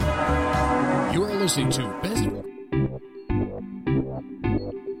listening to Best.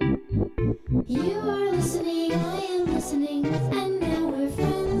 You are listening, I am listening, and now we're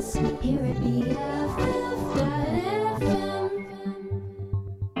friends here at BFF.FM.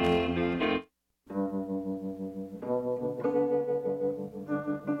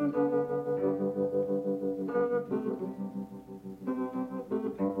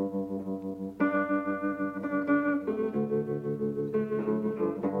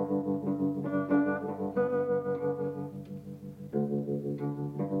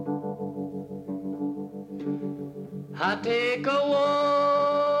 I take a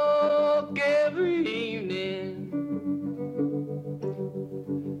walk every evening,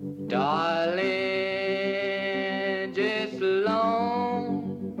 darling, just alone.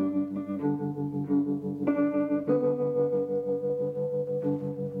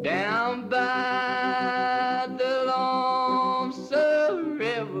 Down by the lonesome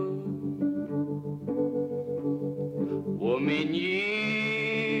river, woman, you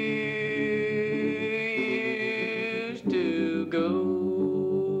used to go.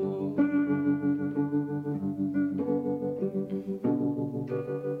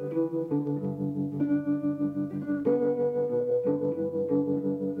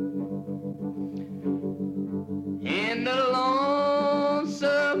 In the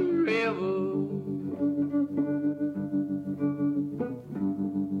lonesome river,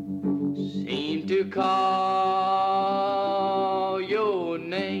 seem to call your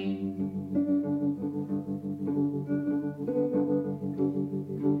name.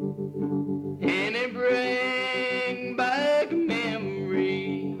 And it bring back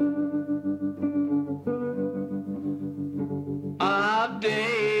memory of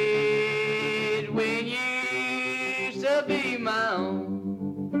days when you used to be my own.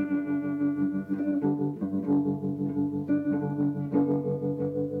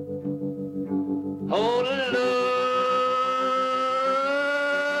 Hold a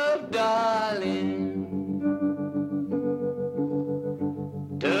love, darling.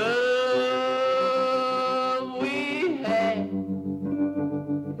 Love we had,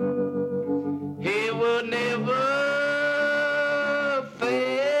 it will never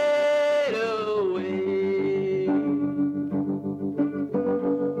fade away.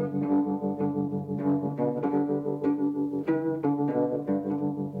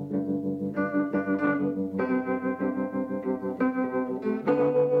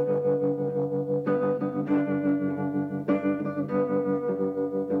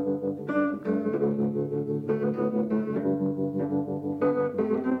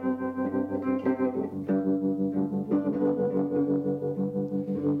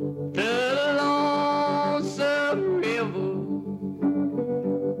 The lonesome river,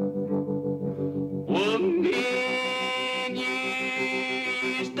 woman, you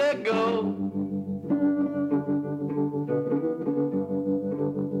used to go.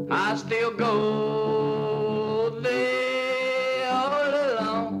 I still go there all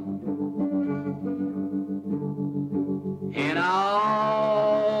alone, and I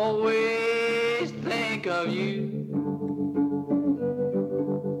always think of you.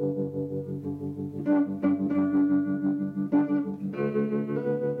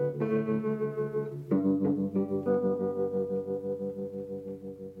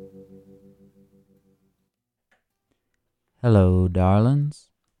 Hello, darlings.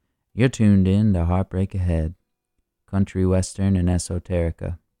 You're tuned in to Heartbreak Ahead, country western and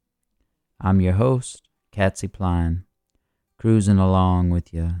esoterica. I'm your host, Katsy Pline, cruising along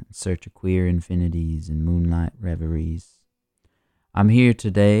with you in search of queer infinities and moonlight reveries. I'm here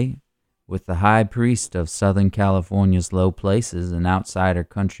today with the high priest of Southern California's low places and outsider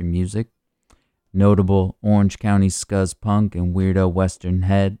country music, notable Orange County scuzz punk and weirdo western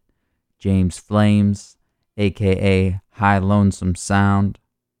head, James Flames, a.k.a. High Lonesome Sound.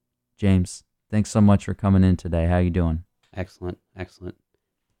 James, thanks so much for coming in today. How you doing? Excellent.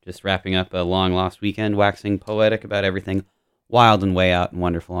 Just wrapping up a long-lost weekend, waxing poetic about everything wild and way out and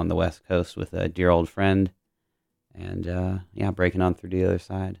wonderful on the West Coast with a dear old friend, and breaking on through the other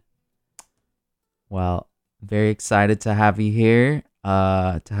side. Well, very excited to have you here,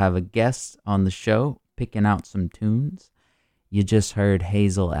 to have a guest on the show, picking out some tunes. You just heard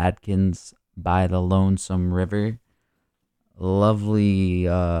Hazel Adkins, By the Lonesome River. Lovely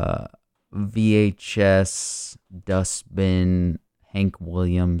VHS, Dustbin, Hank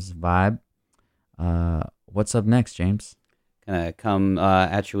Williams vibe. What's up next, James? Gonna come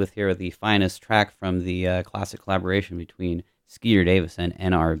at you with the finest track from the classic collaboration between Skeeter Davis and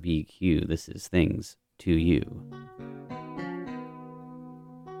NRBQ. This is Things to You.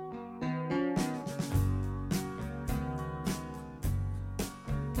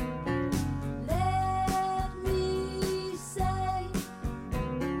 Let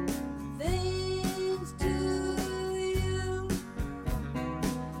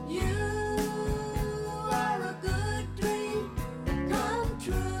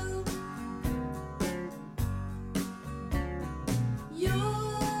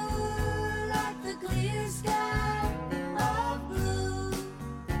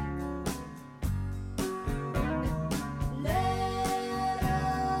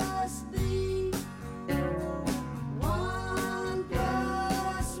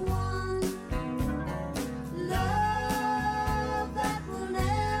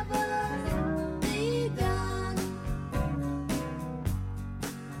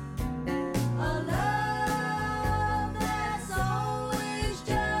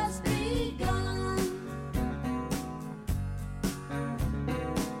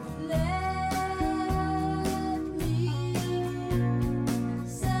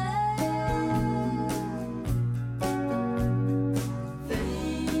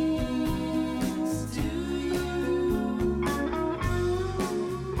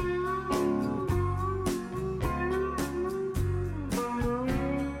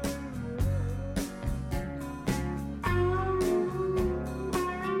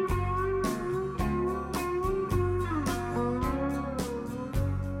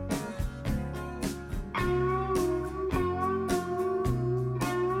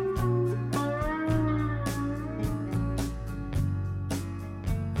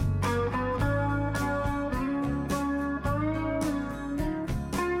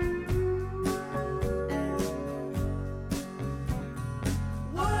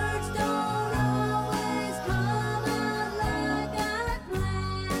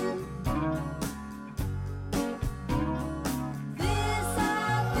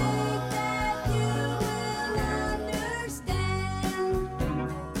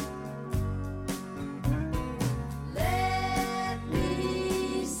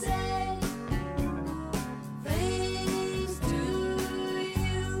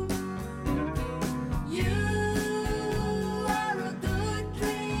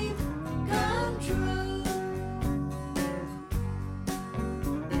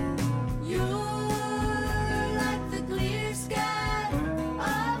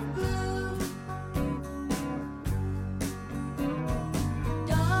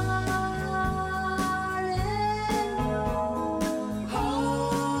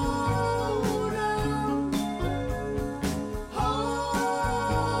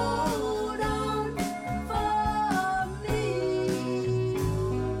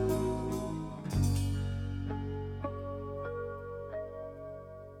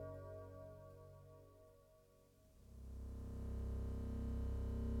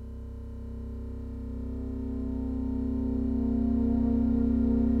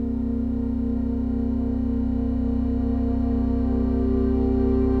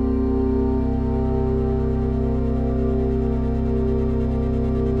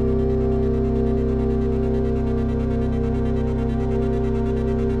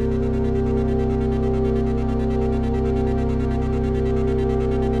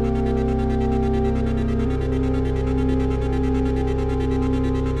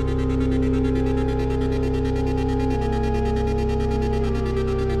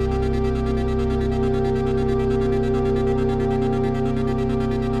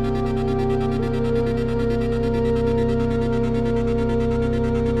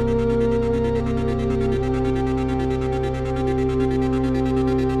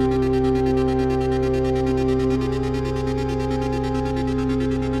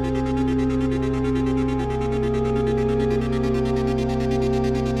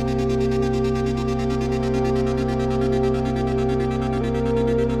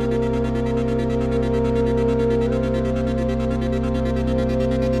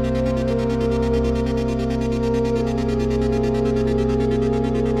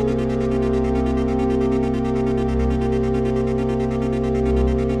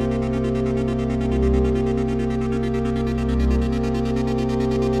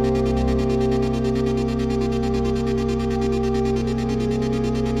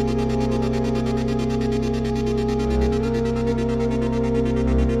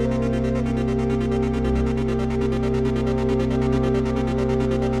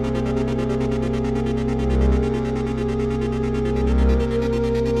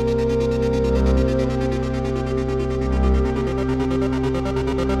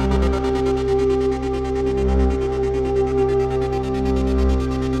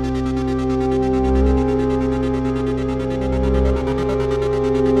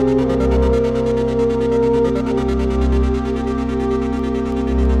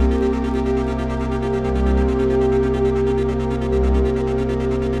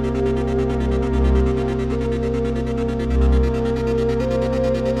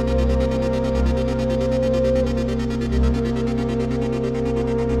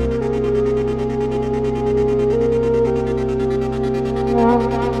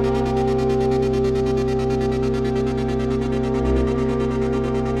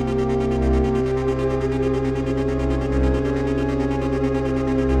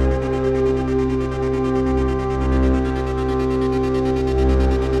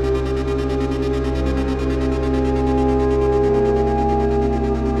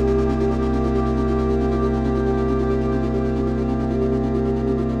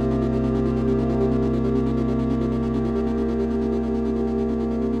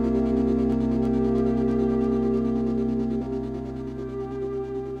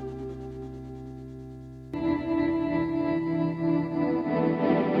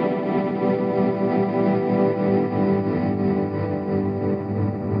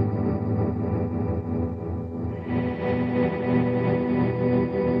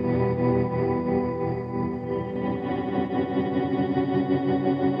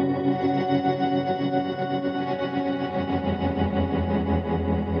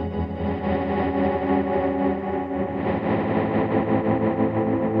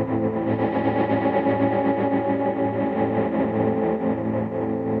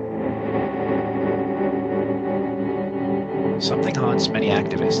Something haunts many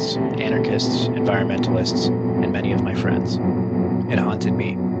activists, anarchists, environmentalists, and many of my friends. It haunted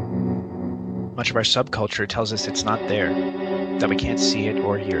me. Much of our subculture tells us it's not there, that we can't see it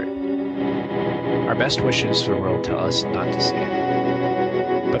or hear it. Our best wishes for the world tell us not to see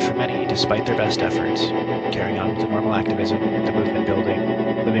it. But for many, despite their best efforts, carrying on with the normal activism, the movement building,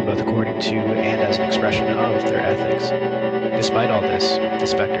 living both according to and as an expression of their ethics, despite all this, the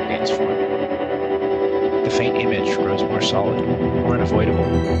specter gains form. The faint image grows more solid, more unavoidable,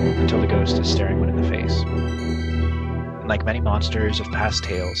 until the ghost is staring one in the face. And like many monsters of past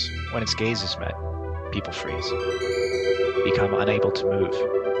tales, when its gaze is met, people freeze, become unable to move,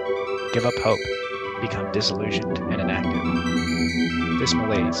 give up hope, become disillusioned and inactive. This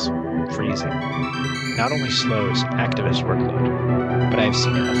malaise, freezing, not only slows activist workload, but I have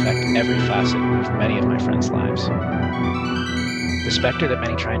seen it affect every facet of many of my friends' lives. The specter that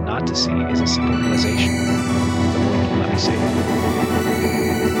many try not to see is a simple realization: the world will not be saved.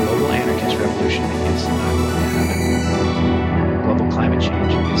 Global anarchist revolution is not going to happen. Global climate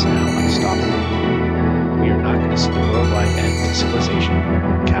change is now unstoppable. We are not going to see the worldwide end to civilization,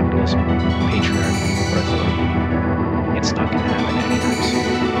 capitalism, patriarchy, or authority. It's not going to happen anytime soon.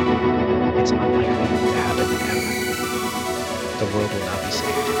 It's unlikely to happen ever. The world will not be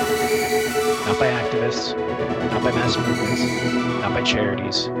saved. Not by activists, not by mass movements, not by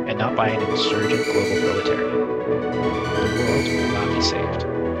charities, and not by an insurgent global proletariat. The world will not be saved.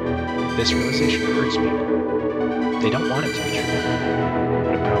 This realization hurts people. They don't want it to be true,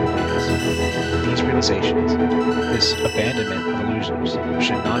 but it probably is. These realizations, this abandonment of illusions,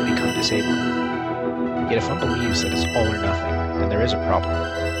 should not become disabling. Yet if one believes that it's all or nothing, then there is a problem.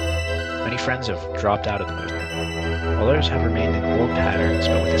 Many friends have dropped out of the movement, while others have remained in old patterns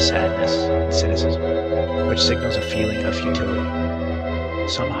but with a sadness and cynicism, which signals a feeling of futility.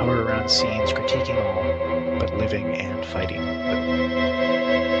 Some hover around scenes critiquing all, but living and fighting.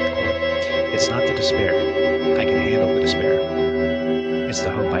 It's not the despair. I can handle the despair. It's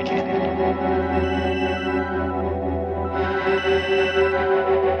the hope I can't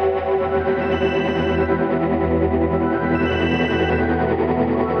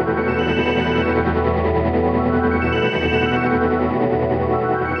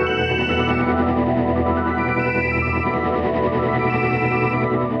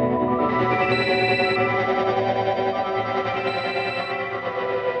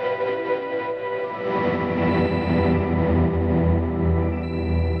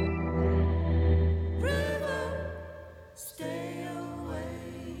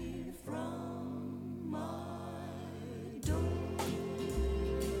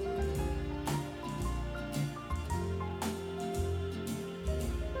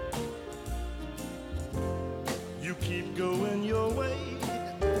You keep going your way,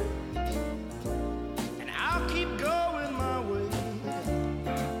 and I'll keep going my way.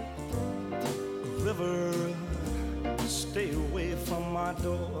 River, stay away from my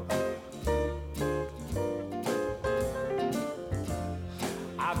door.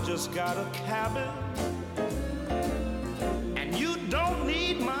 I've just got a cabin, and you don't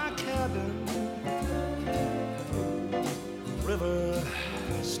need my cabin. River,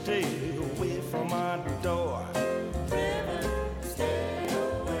 stay away from my door.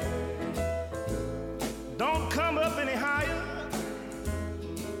 Don't come up any higher.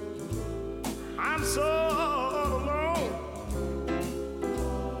 I'm so all alone.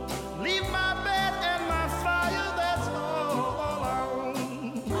 Leave my bed and my fire, that's all I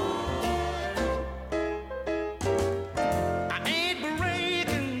own. I ain't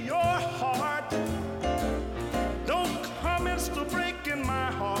breaking your heart. Don't come and still breaking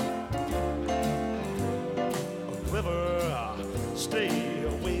my heart. River, stay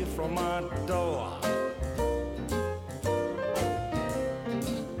away from my door.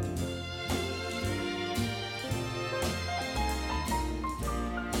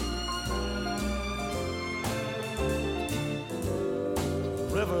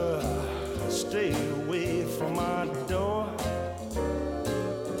 River, stay away from my door.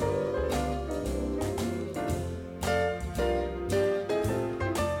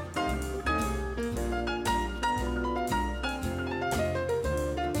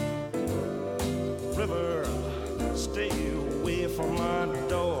 River, stay away from my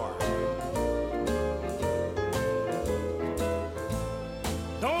door.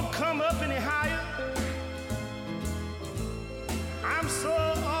 Don't come up any higher. I'm so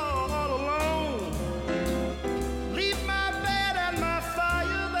all alone. Leave my bed and my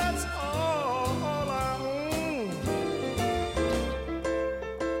fire, that's all I own.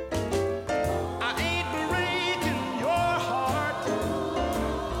 I ain't breaking your heart.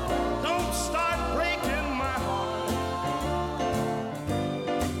 Don't start breaking my heart.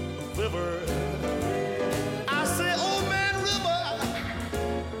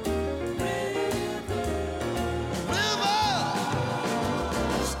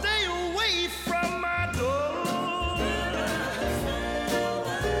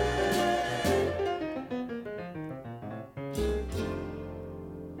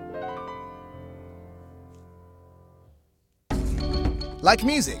 Like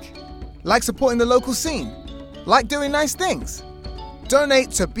music? Like supporting the local scene? Like doing nice things? Donate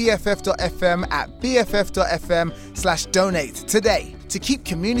to BFF.FM at BFF.FM/donate today to keep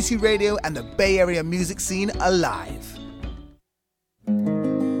community radio and the Bay Area music scene alive.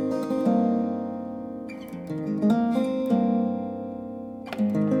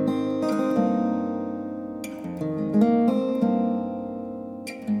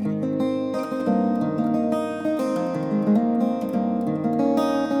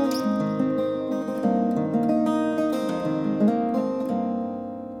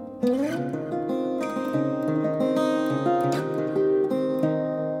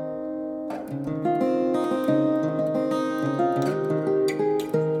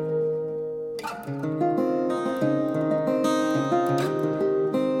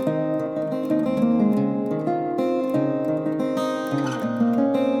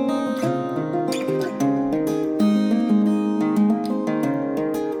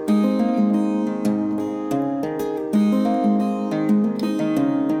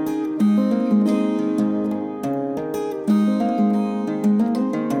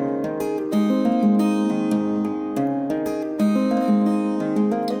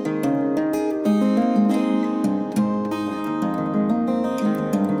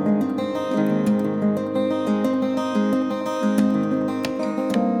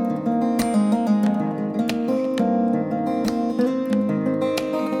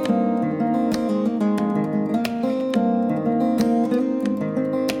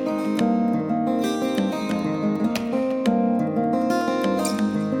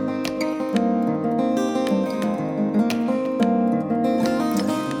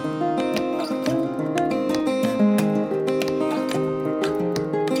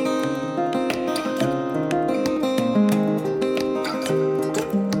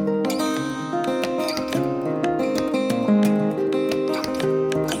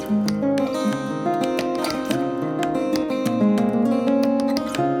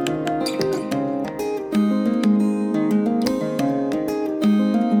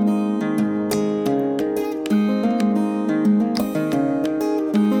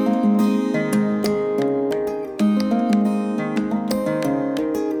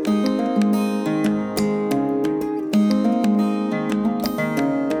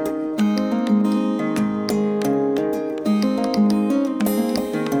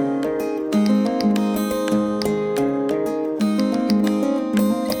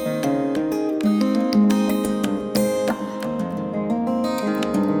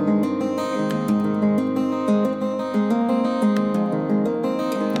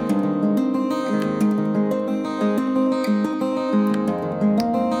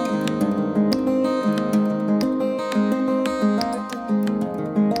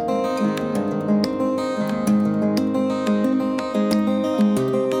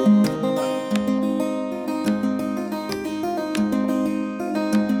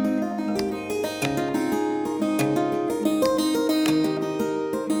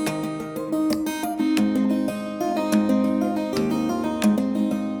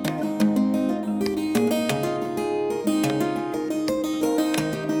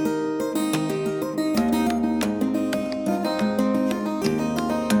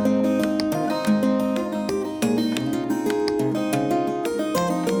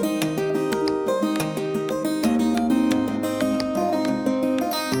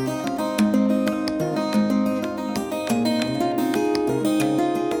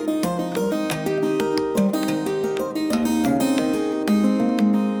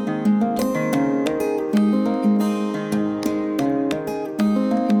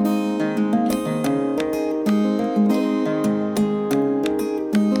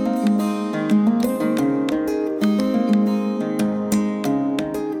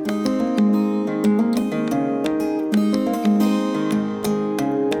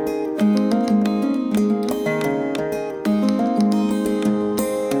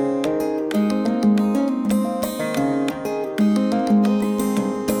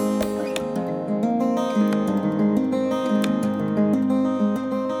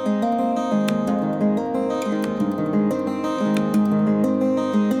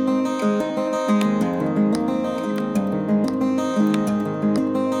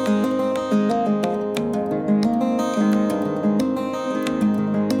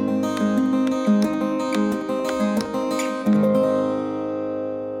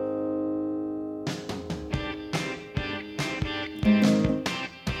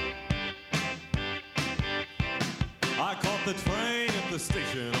 the train at the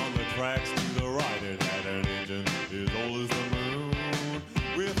station on the tracks to the right. It had an engine as old as the moon.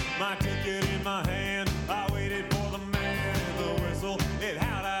 With my ticket in my hand, I waited for the man in the whistle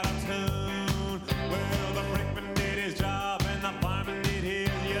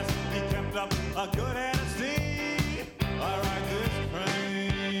a good Hennessy. I ride this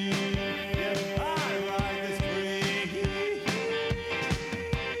train. Yes, I ride this train.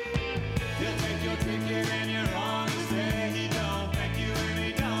 He'll take your ticket and you're on the stay. He don't thank you and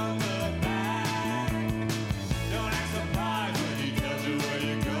he don't look back. Don't act surprised when he tells you where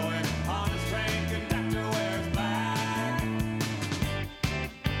you're going. On this train, conductor wears black.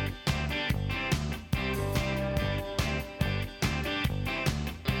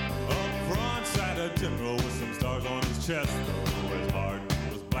 Up front sat a general with some stars on his chest, though his heart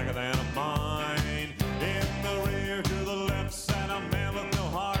was blacker than a mine. In the rear to the left sat a man with no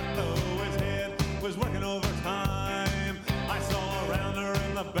heart, though his head was working overtime. I saw a rounder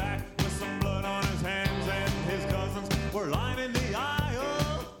in the back with some blood on his hands, and his cousins were lining the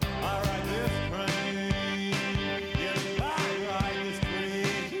aisle. I ride this train. Yes, I ride this train.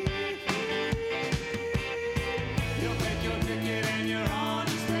 He'll take your ticket and you're on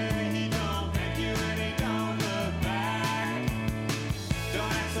his way. He don't thank you and he don't look back.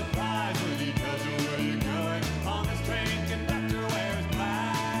 Don't act surprised when he tells you where you're going. On this train, conductor wears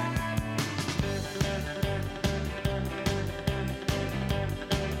black.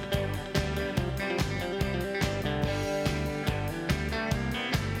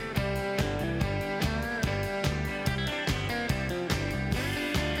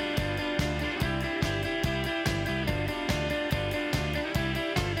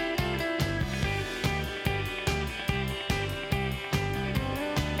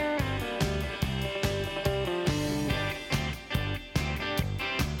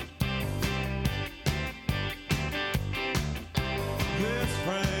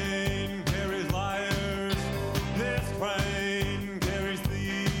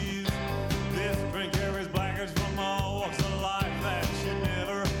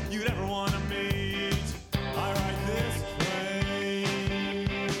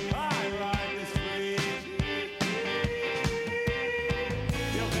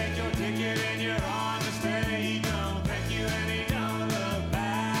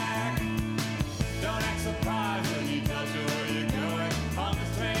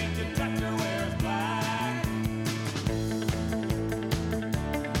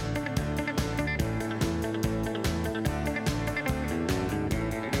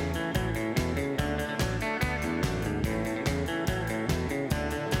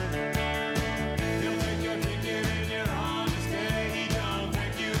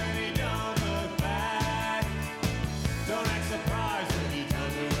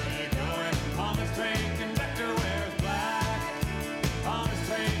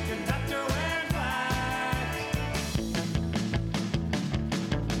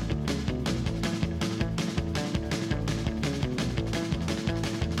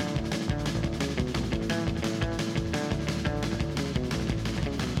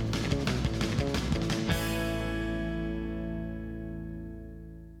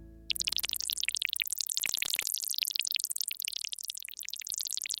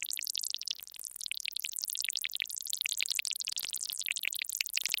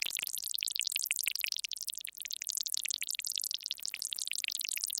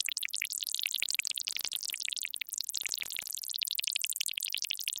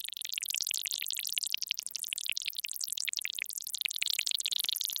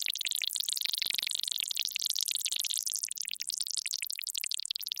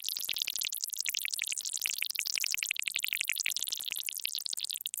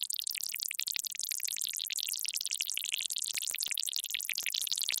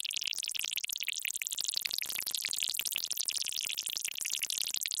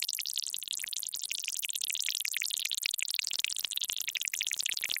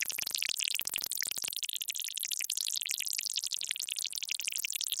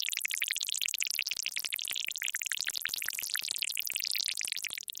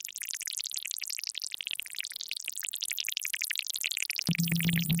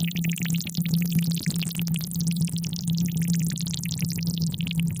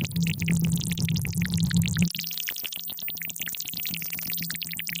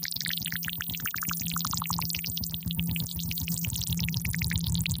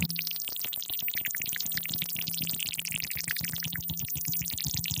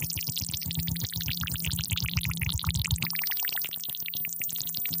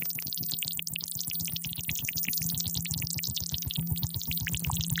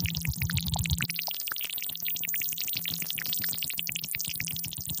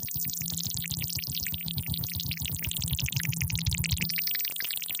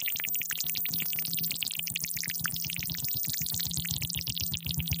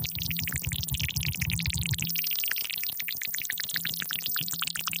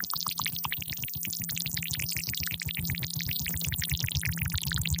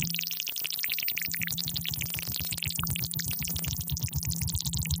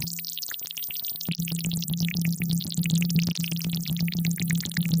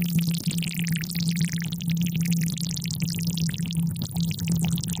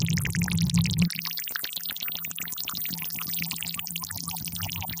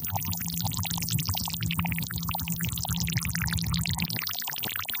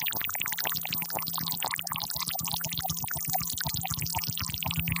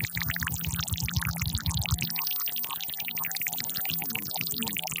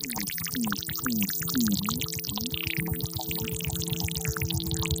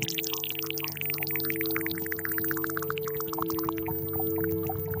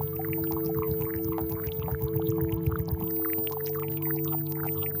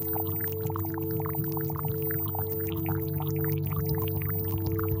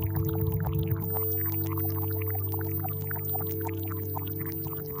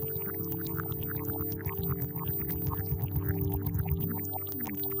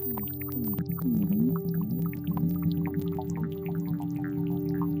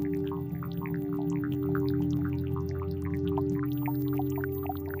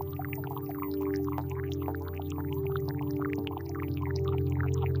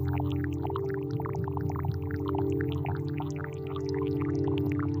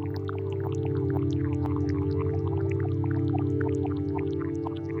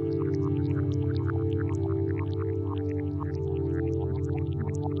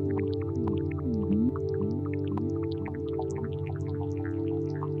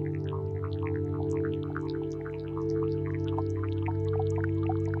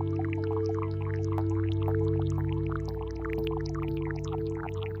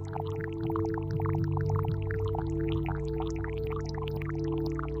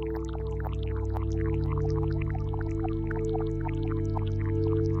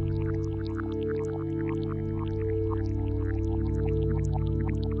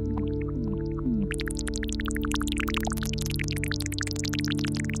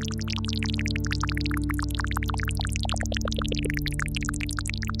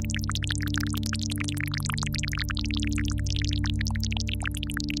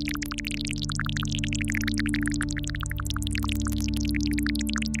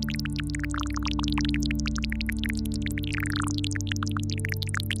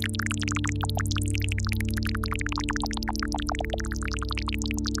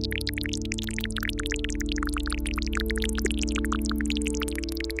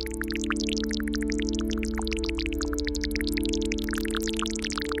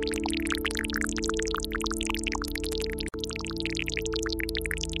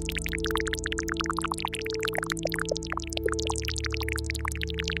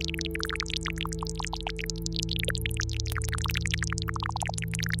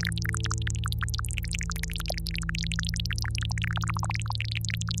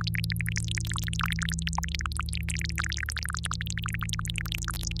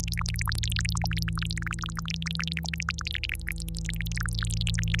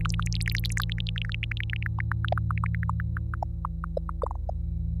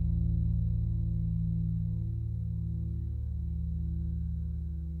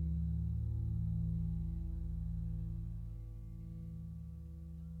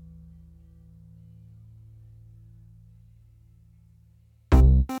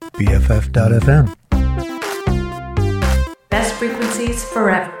 BFF.FM. Best frequencies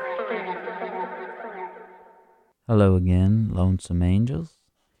forever. Hello again, Lonesome Angels.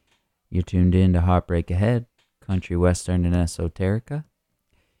 You're tuned in to Heartbreak Ahead, Country Western and Esoterica.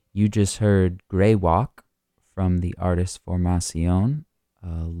 You just heard Grey Walk from the artist Formacion,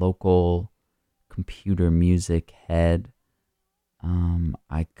 a local computer music head.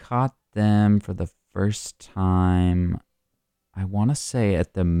 I caught them for the first time, I want to say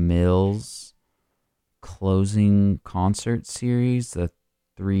at the Mills closing concert series, the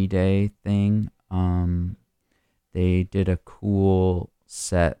 3-day thing. They did a cool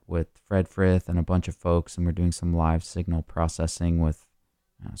set with Fred Frith and a bunch of folks, and we're doing some live signal processing with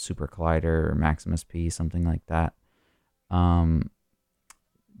Super Collider or Maximus P, something like that.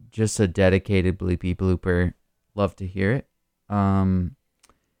 Just a dedicated bleepy blooper. Love to hear it.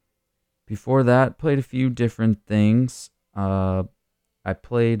 Before that, played a few different things. I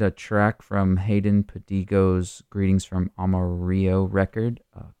played a track from Hayden Padigo's Greetings from Amarillo record,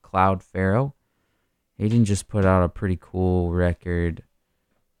 Cloud Pharaoh. Hayden just put out a pretty cool record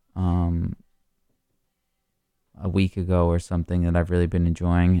a week ago or something that I've really been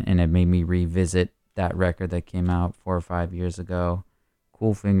enjoying, and it made me revisit that record that came out 4 or 5 years ago.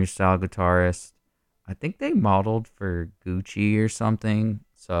 Cool fingerstyle guitarist. I think they modeled for Gucci or something,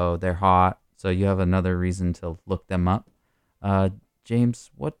 so they're hot. So you have another reason to look them up. James,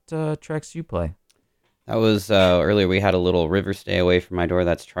 what tracks do you play? That was earlier. We had a little River Stay Away from My Door.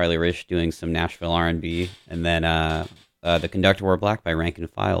 That's Charlie Rich doing some Nashville R&B, and then The Conductor Wore Black by Rank and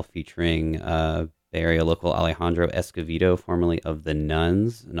File, featuring Bay Area local Alejandro Escovedo, formerly of the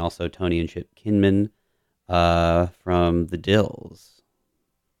Nuns, and also Tony and Chip Kinman from the Dills,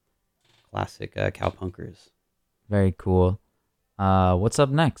 classic cowpunkers. Very cool. What's up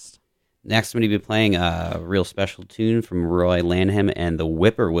next? Next, I'm going to be playing a real special tune from Roy Lanham and the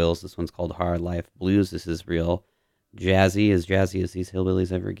Whippoorwills. This one's called Hard Life Blues. This is real jazzy as these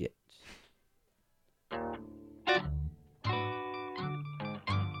hillbillies ever get.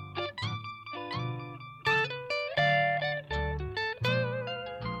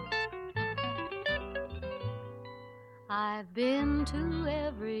 I've been to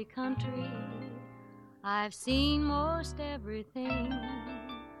every country, I've seen most everything,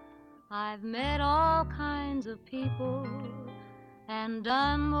 I've met all kinds of people and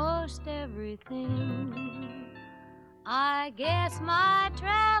done most everything. I guess my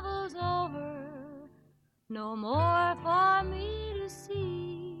travel's over, no more for me to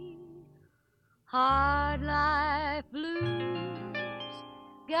see. Hard life blues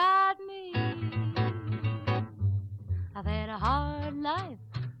got me. I've had a hard life,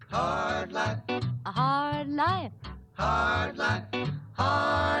 Hard life, a hard life, hard life,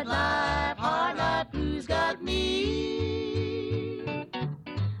 hard life, hard life blues got me.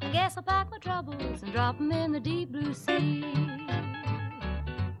 I guess I'll pack my troubles and drop 'em in the deep blue sea.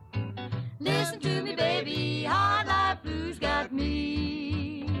 Listen to me, baby, hard life blues got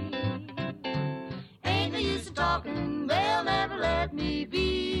me. Ain't no use in talking, they'll never let me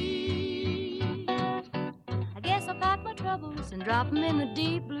be. I guess I'll pack my troubles and drop 'em in the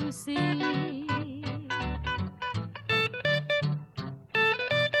deep blue sea.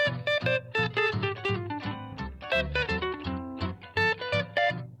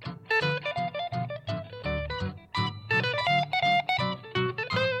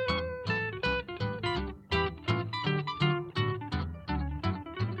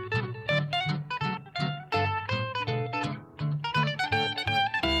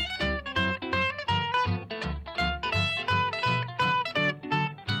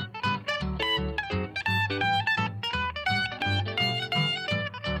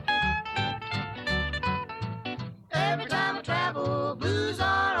 Every time I travel, blues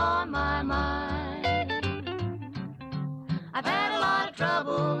are on my mind. I've had a lot of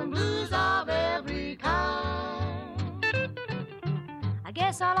trouble and blues of every kind. I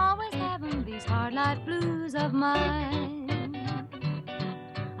guess I'll always have 'em, these hard life blues of mine.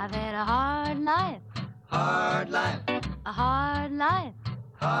 I've had a hard life, Hard life, a hard life,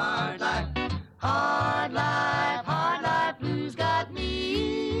 hard life, hard life, hard life blues got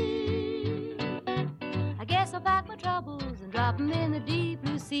me. I guess I'll pack my troubles and drop 'em in the deep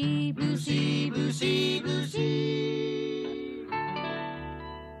blue sea, blue sea, blue sea, blue sea.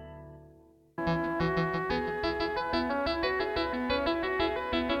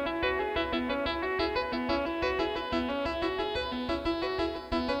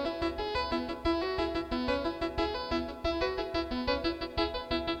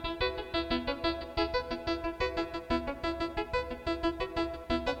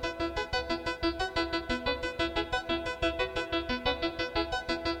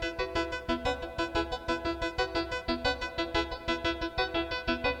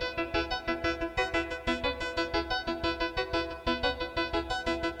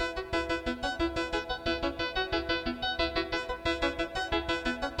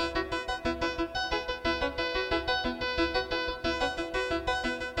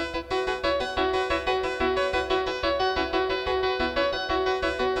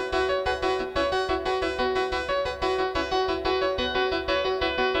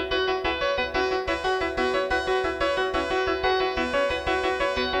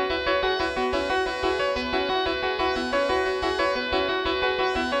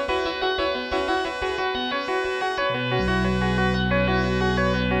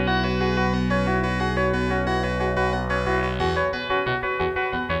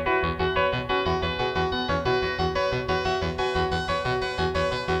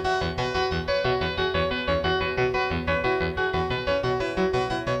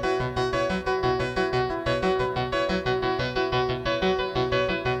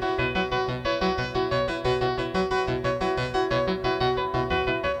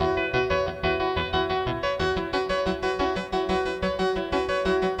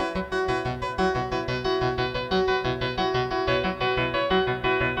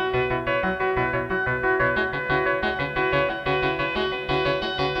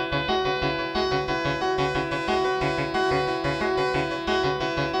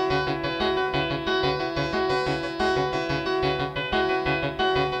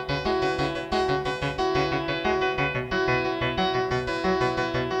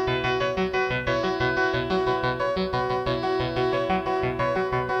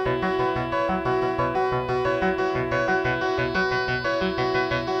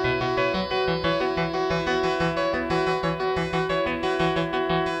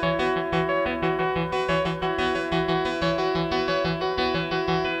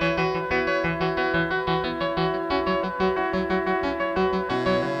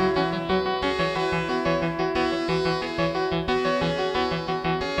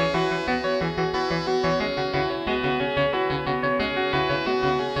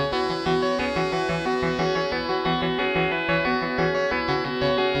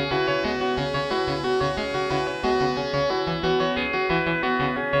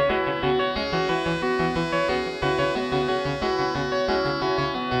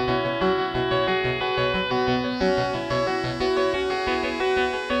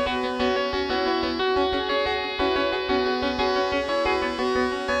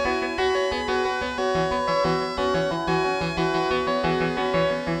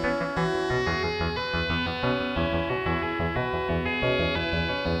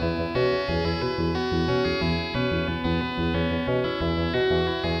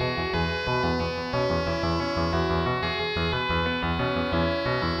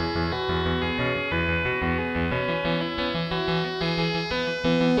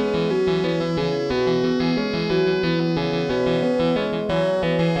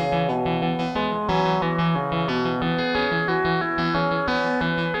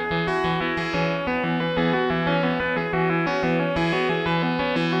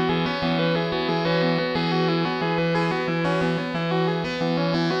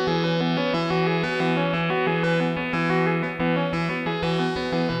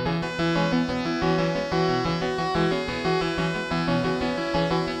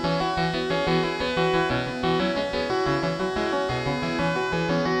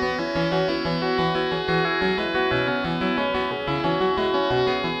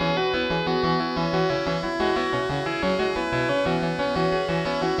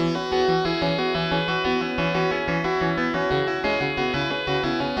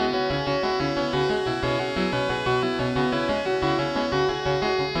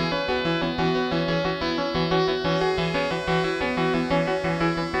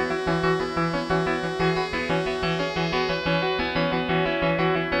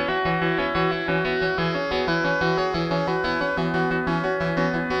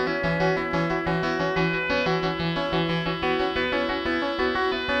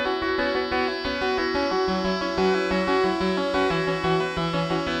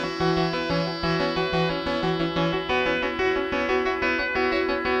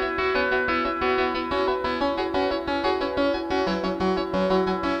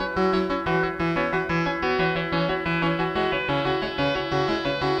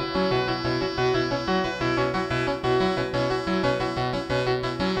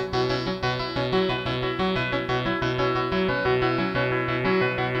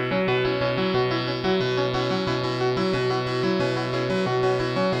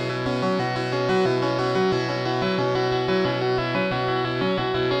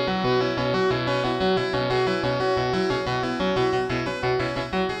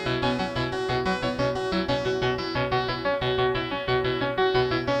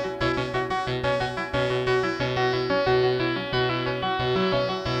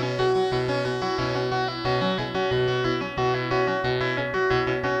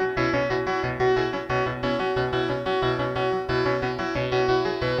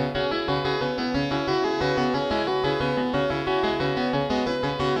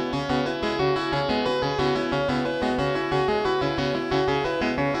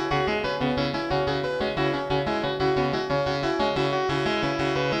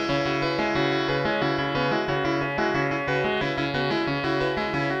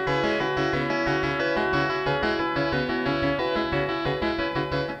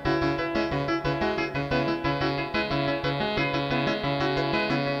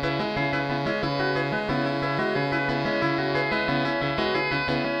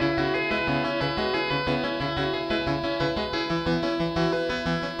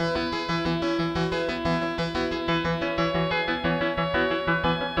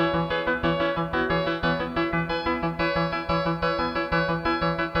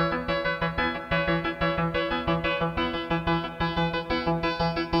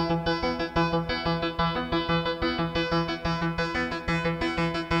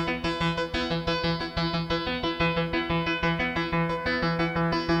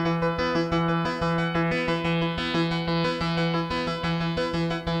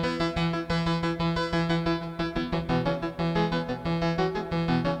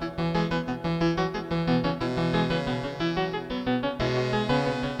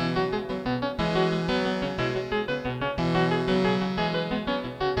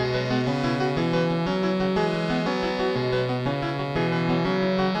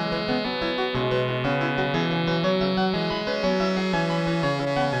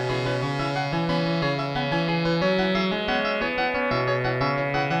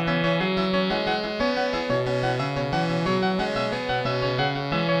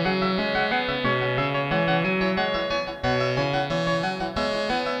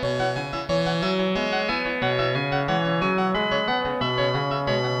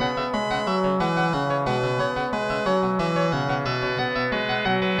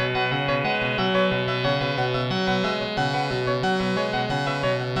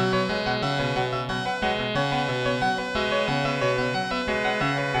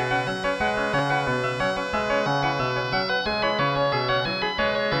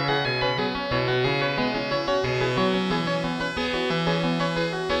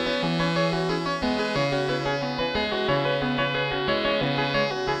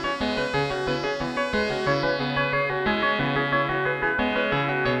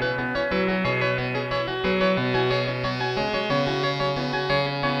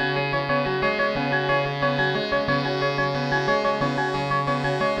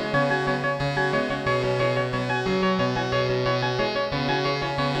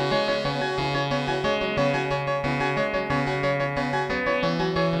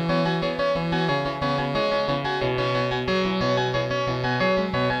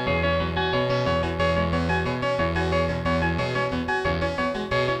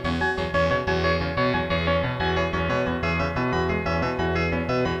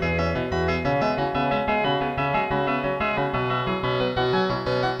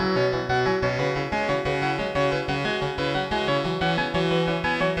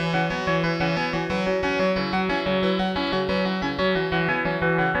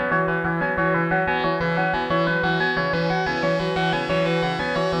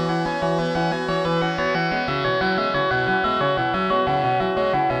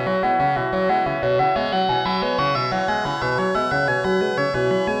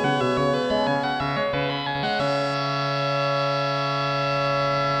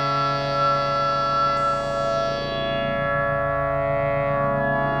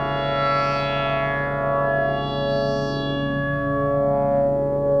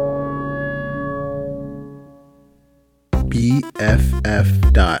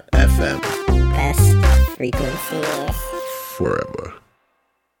 BFF.FM. Best frequencies. Forever.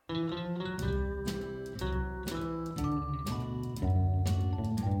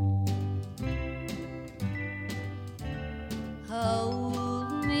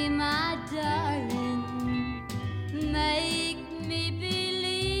 Hold me, my darling, make me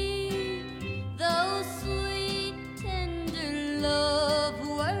believe those sweet, tender love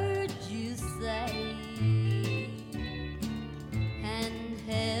words you say, and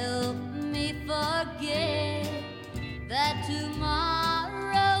help me forget that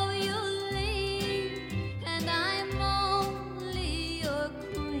tomorrow you'll leave, and I'm only your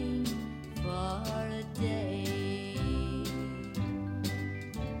queen for a day.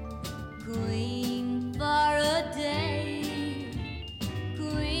 Queen for a day,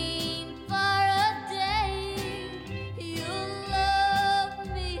 queen for a day. You'll love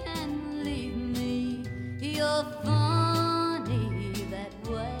me and leave me. You're funny that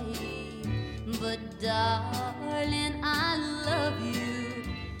way, but darling, I love you,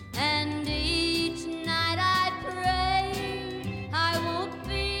 and each night I pray I won't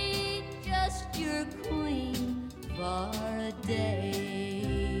be just your queen for a day.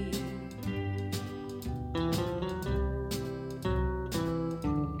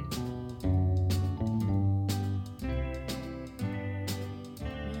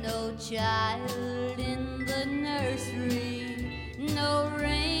 No child in the nursery, no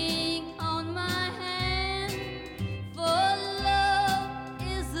ring on my hand, for love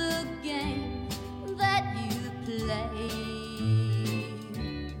is a game that you play.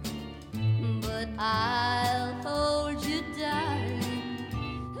 But I'll hold you, darling,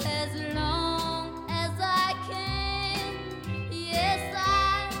 as long as I can. Yes,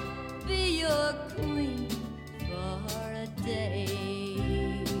 I'll be your queen for a day.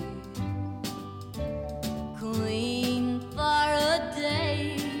 Queen for a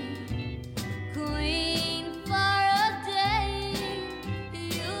day, queen for a day.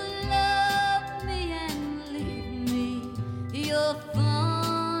 You love me and leave me. You're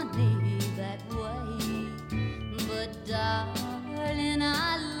funny that way, but darling,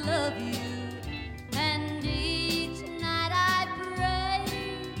 I love you, and each night I pray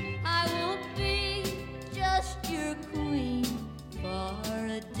I won't be just your queen for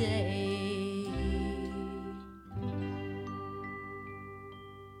a day.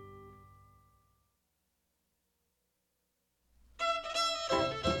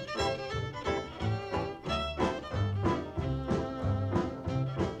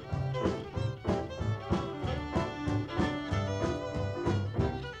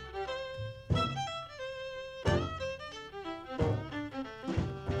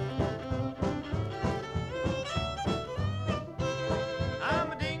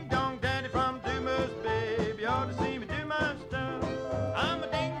 I'm a ding-dong daddy from Dumas, babe. You ought to see me do my stuff. I'm a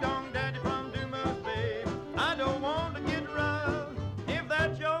ding-dong daddy from Dumas, babe. I don't want to get rough. If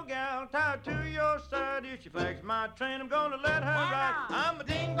that's your gal, tie her to your side. If she flags my train, I'm gonna let her ride. I'm a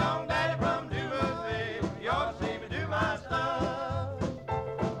ding-dong daddy from Dumas, babe. You ought to see me do my stuff.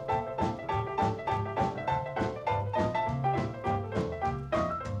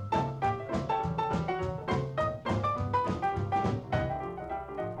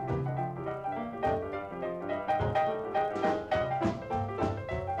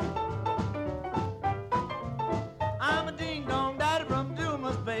 I'm a ding-dong daddy from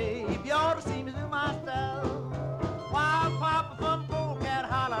Dumas, babe. You ought to see me do my stuff. Wild papa from Polecat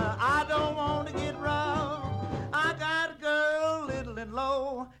Holler, I don't want to get rough. I got a girl, little and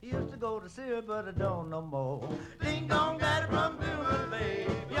low. Used to go to see her, but I don't no more. Ding-dong daddy from Dumas, babe.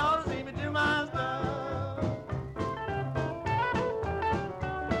 You ought to see me do my stuff.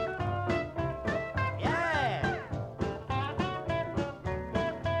 Yeah!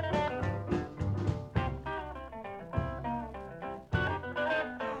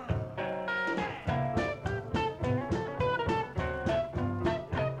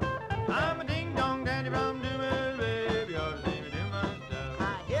 I'm a ding-dong daddy from Dumas, baby. You ought to see me do my stuff. I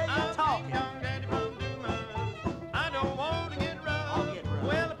hear you talking. I'm a ding-dong daddy from Dumas. I don't want to get rough.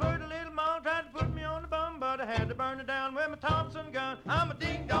 Well, a pretty little mom tried to put me on the bum, but I had to burn it down with my Thompson gun. I'm a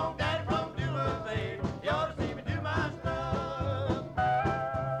ding-dong daddy from Dumas, baby. You ought to see me do my stuff.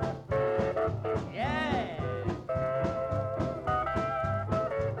 Yeah.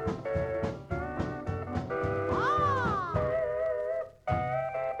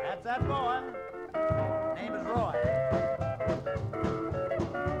 That's that boy. Name is Roy.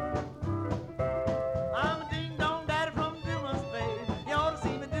 I'm a ding-dong daddy from Dumas, babe. You ought to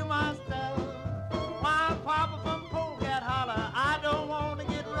see me do my stuff. Wild papa from Polecat Holler, I don't want to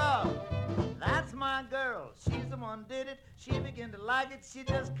get rough. That's my girl, she's the one did it. She began to like it, she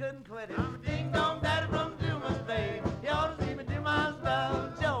just couldn't quit it. I'm a ding-dong daddy from Dumas, babe. You ought to see me do my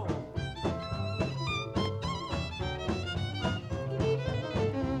stuff, Joe.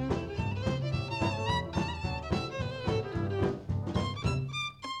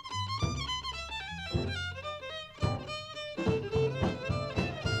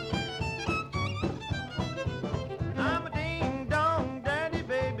 I'm a ding-dong daddy,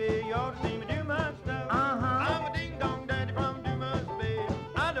 baby. You ought to see me do my stuff. I'm a ding-dong daddy from Dumas, babe.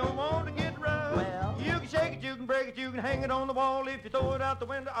 I don't want to get rough. Well, you can shake it, you can break it, you can hang it on the wall. If you throw it out the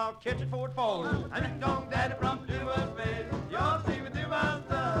window, I'll catch it before it falls. I'm a ding-dong daddy from Dumas, babe. You ought to see me do my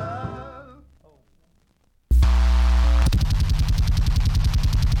stuff.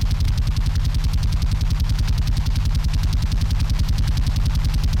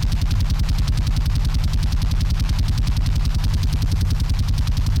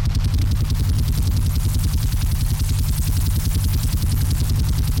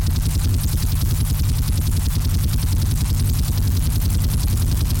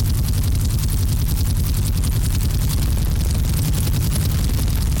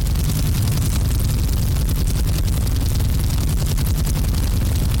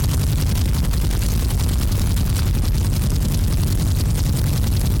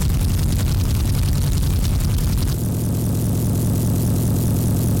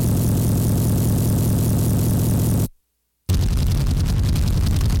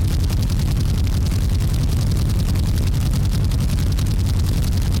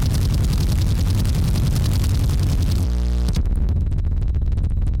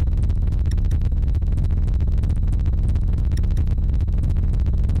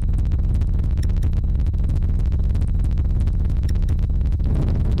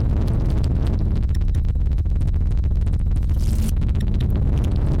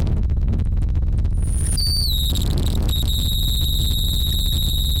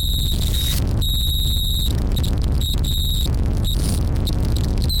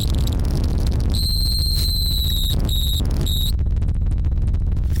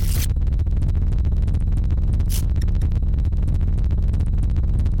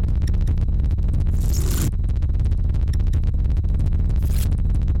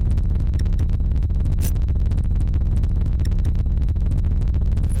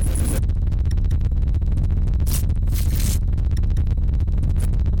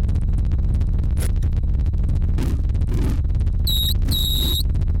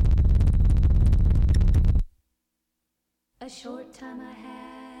 A short time I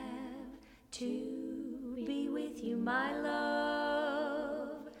have to be with you, my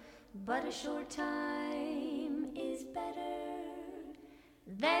love, but a short time is better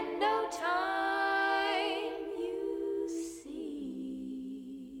than no time, you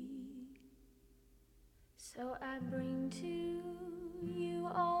see. So I bring to you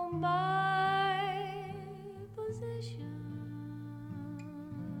all my possessions,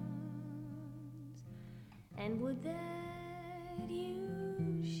 and would that you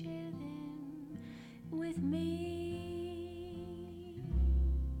share them with me.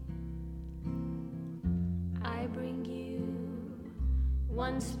 I bring you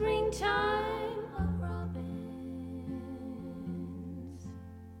one springtime of robins,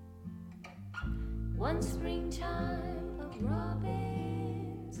 one springtime of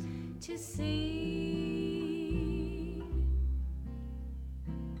robins to see,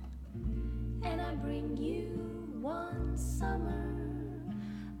 and I bring you one summer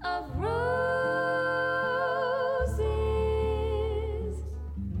of roses,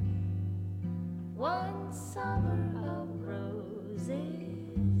 one summer of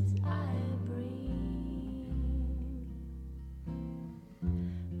roses I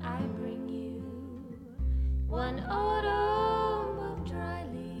bring you one autumn of dry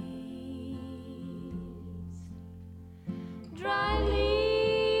leaves, dry leaves.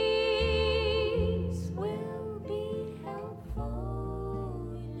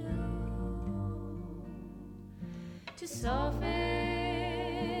 To soften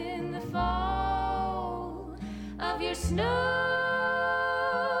the fall of your snowflakes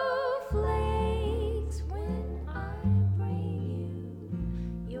when I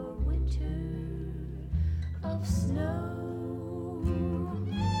bring you your winter of snow.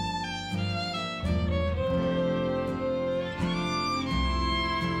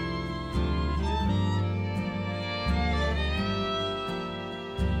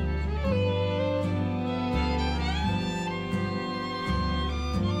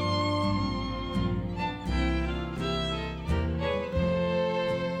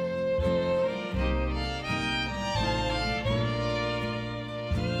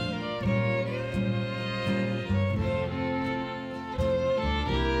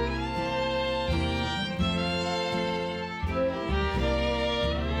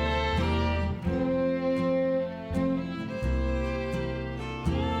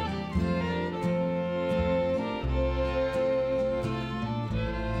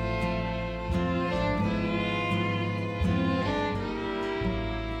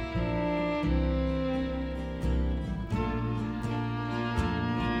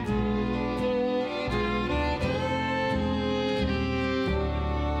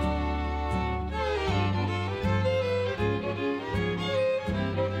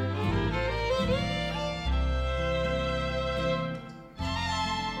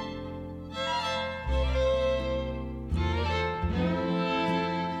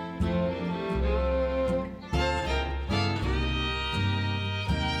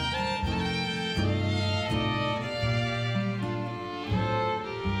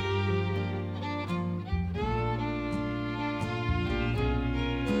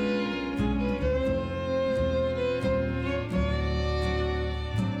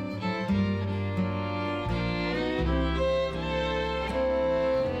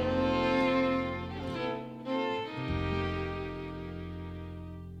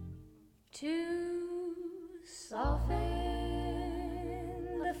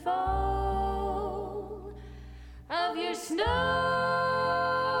 Snowflakes,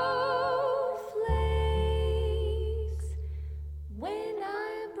 when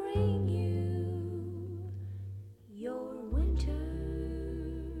I bring you your winter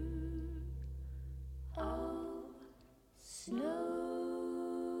of snow.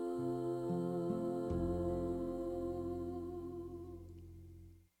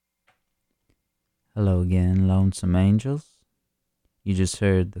 Hello again, Lonesome Angels. You just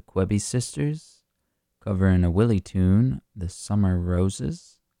heard the Quebby Sisters covering a Willie tune, The Summer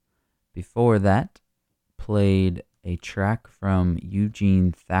Roses. Before that, played a track from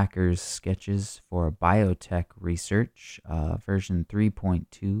Eugene Thacker's Sketches for Biotech Research, version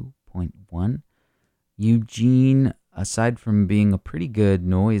 3.2.1. Eugene, aside from being a pretty good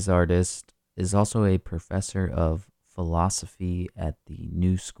noise artist, is also a professor of philosophy at the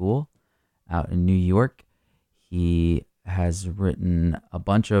New School out in New York. He has written a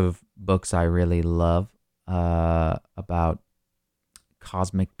bunch of books I really love about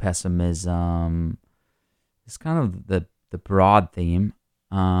cosmic pessimism. It's kind of the broad theme.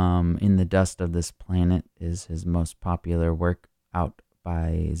 In the Dust of This Planet is his most popular work, out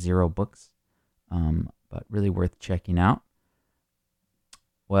by Zero Books, but really worth checking out.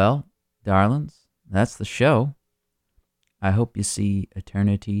 Well, darlings, that's the show. I hope you see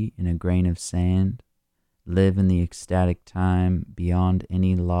eternity in a grain of sand, live in the ecstatic time beyond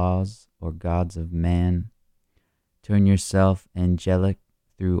any laws or gods of man. Turn yourself angelic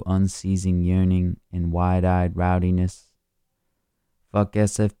through unceasing yearning and wide-eyed rowdiness. Fuck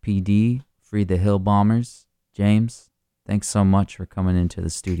SFPD, free the hill bombers. James, thanks so much for coming into the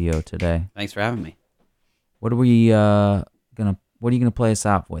studio today. Thanks for having me. What are you gonna play us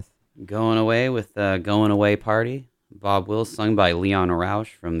out with? Going Away with Going Away Party. Bob Wills, sung by Leon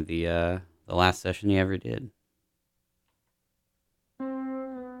Roush from the last session he ever did.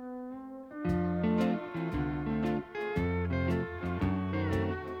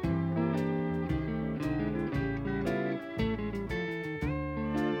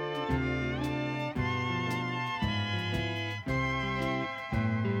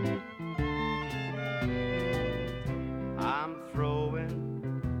 I'm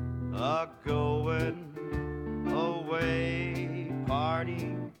throwing a going away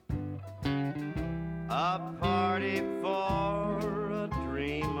party, a party for a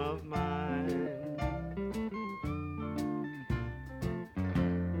dream of mine.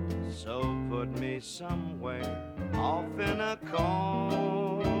 So put me somewhere off in a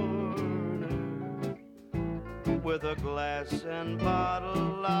corner with a glass and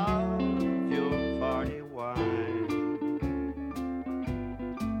bottle of your party wine.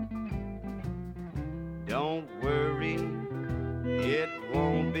 Don't worry, it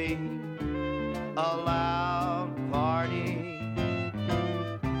won't be a loud party.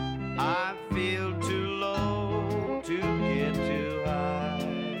 I feel too low to get too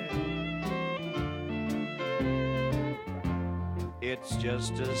high. It's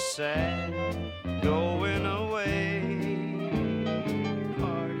just a sad going away